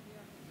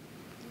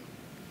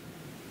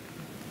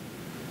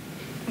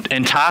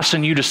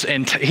 Enticing you to,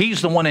 and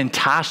he's the one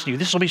enticing you.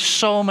 This will be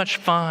so much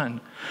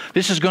fun.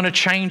 This is going to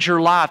change your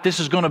life. This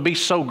is going to be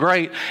so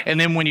great. And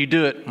then when you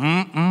do it,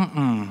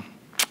 I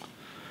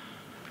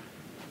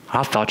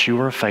thought you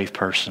were a faith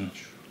person.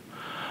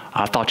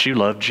 I thought you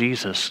loved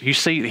Jesus. You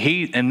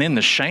see, and then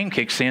the shame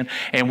kicks in.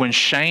 And when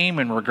shame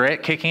and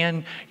regret kick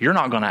in, you're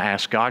not going to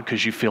ask God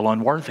because you feel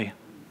unworthy.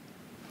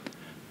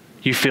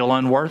 You feel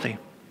unworthy.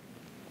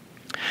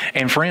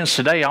 And friends,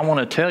 today I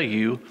want to tell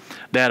you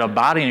that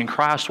abiding in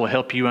Christ will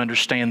help you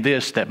understand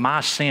this, that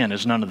my sin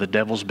is none of the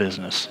devil's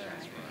business.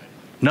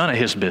 None of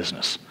his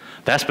business.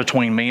 That's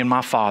between me and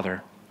my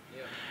Father.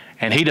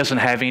 And he doesn't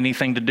have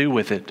anything to do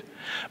with it.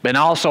 But I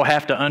also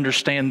have to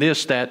understand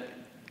this, that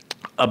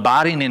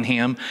abiding in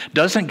Him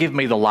doesn't give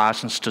me the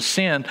license to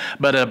sin,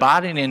 but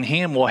abiding in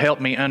Him will help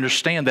me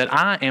understand that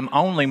I am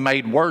only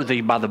made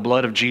worthy by the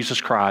blood of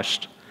Jesus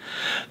Christ.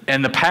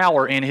 And the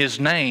power in His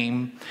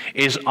name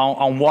is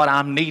on what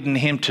I'm needing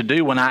Him to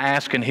do when I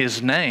ask in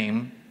His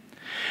name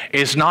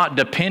is not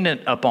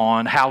dependent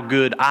upon how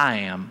good I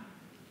am.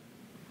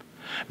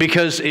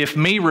 Because if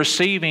me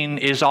receiving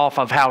is off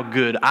of how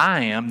good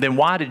I am, then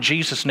why did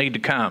Jesus need to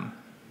come?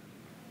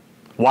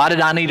 Why did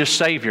I need a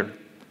Savior?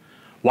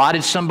 Why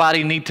did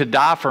somebody need to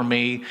die for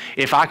me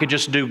if I could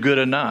just do good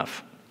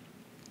enough?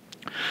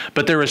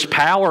 But there is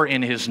power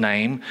in His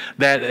name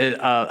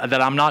that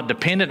I'm not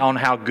dependent on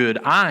how good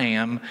I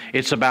am.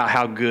 It's about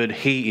how good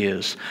He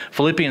is.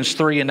 Philippians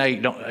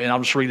 3:8, and I'll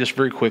just read this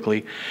very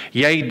quickly.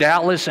 Yea,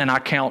 doubtless, and I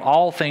count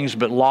all things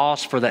but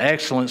loss for the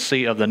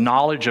excellency of the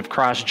knowledge of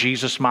Christ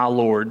Jesus my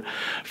Lord,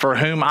 for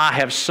whom I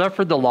have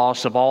suffered the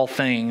loss of all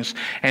things,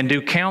 and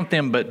do count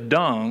them but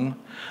dung,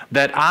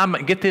 that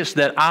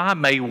I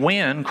may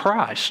win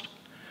Christ.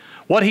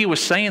 What he was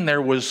saying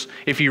there was,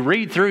 if you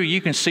read through,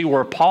 you can see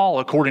where Paul,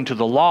 according to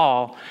the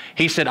law,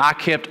 he said, I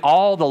kept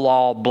all the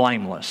law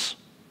blameless.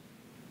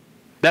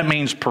 That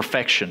means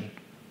perfection,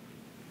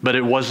 but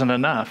it wasn't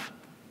enough.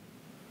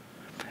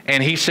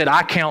 And he said,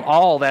 I count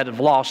all that have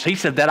lost. He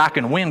said that I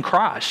can win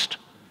Christ.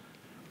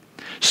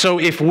 So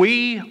if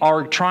we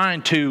are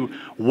trying to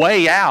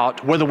weigh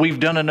out whether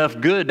we've done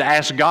enough good to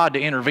ask God to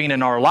intervene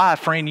in our life,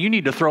 friend, you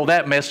need to throw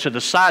that mess to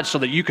the side so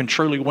that you can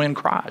truly win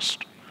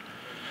Christ.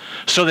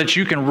 So that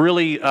you can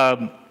really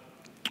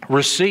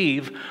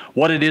receive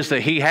what it is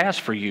that He has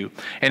for you.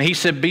 And He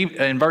said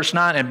in verse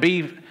 9, and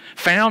be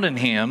found in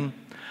Him,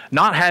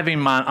 not having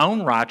my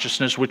own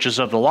righteousness, which is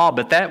of the law,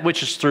 but that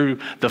which is through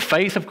the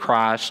faith of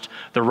Christ,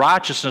 the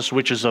righteousness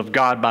which is of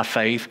God by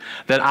faith,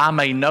 that I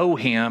may know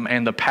Him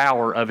and the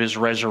power of His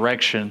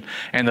resurrection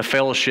and the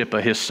fellowship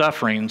of His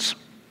sufferings,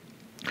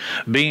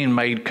 being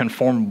made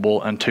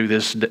conformable unto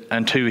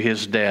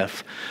His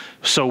death.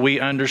 So we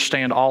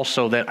understand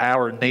also that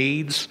our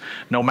needs,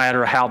 no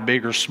matter how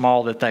big or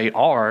small that they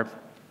are,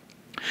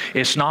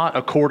 it's not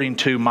according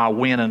to my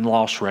win and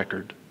loss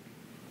record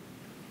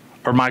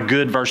or my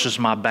good versus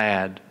my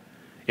bad.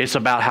 It's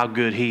about how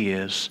good He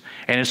is,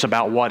 and it's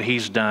about what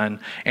He's done.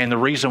 And the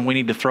reason we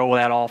need to throw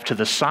that off to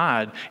the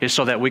side is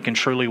so that we can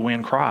truly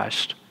win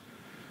Christ.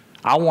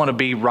 I want to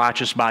be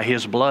righteous by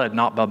His blood,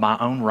 not by my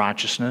own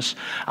righteousness.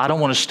 I don't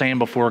want to stand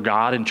before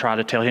God and try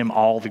to tell Him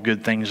all the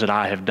good things that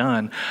I have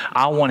done.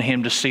 I want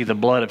Him to see the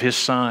blood of His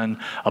Son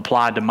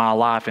applied to my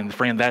life. And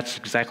friend, that's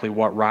exactly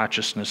what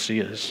righteousness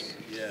is.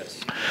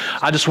 Yes.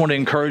 I just want to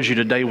encourage you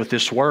today with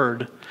this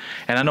word.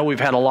 And I know we've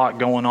had a lot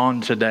going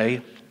on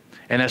today,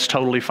 and that's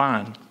totally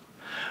fine.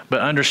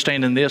 But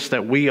understanding this,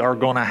 that we are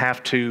going to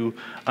have to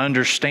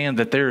understand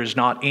that there is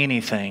not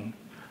anything.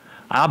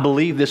 I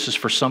believe this is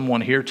for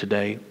someone here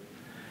today.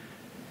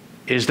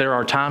 Is there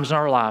are times in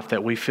our life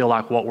that we feel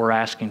like what we're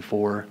asking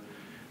for,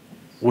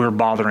 we're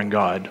bothering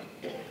God.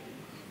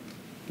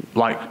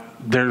 Like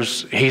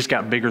He's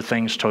got bigger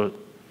things to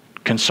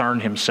concern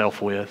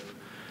Himself with.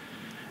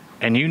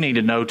 And you need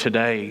to know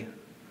today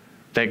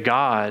that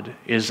God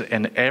is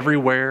in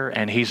everywhere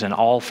and He's in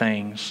all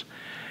things.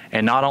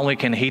 And not only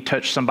can He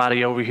touch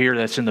somebody over here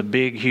that's in the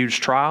big,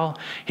 huge trial,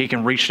 He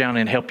can reach down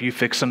and help you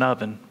fix an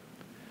oven.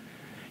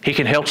 He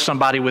can help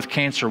somebody with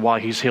cancer while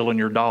He's healing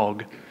your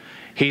dog.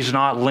 He's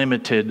not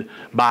limited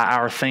by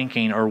our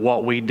thinking or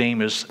what we deem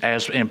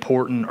as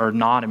important or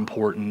not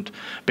important.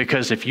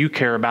 Because if you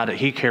care about it,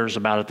 He cares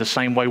about it. The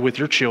same way with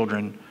your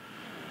children.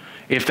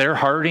 If they're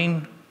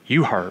hurting,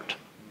 you hurt.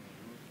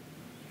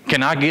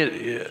 Can I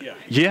get...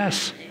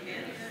 Yes.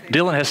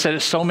 Dylan has said it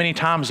so many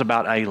times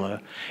about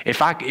Ayla.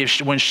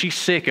 When she's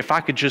sick, if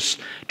I could just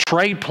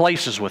trade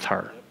places with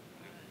her.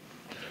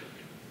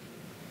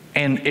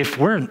 And if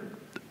we're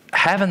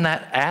having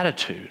that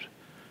attitude,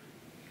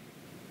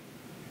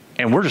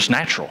 and we're just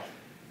natural,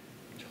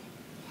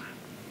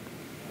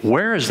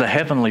 where is the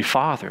Heavenly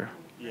Father?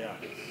 Yeah,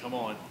 come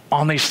on.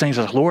 On these things,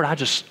 like, Lord,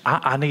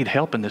 I need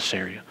help in this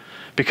area.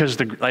 Because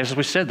as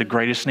we said, the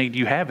greatest need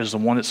you have is the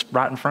one that's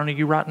right in front of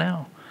you right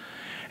now.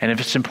 And if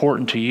it's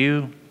important to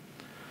you,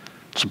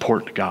 it's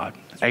important to God.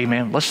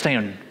 Amen. Let's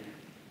stand.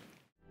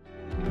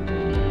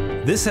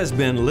 This has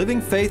been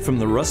Living Faith from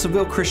the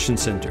Russellville Christian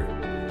Center.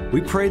 We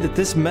pray that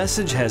this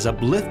message has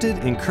uplifted,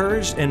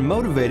 encouraged, and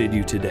motivated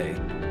you today.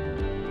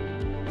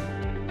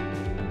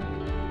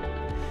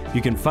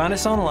 You can find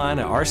us online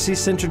at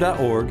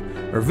rccenter.org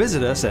or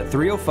visit us at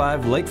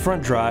 305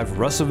 Lakefront Drive,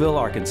 Russellville,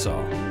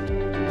 Arkansas.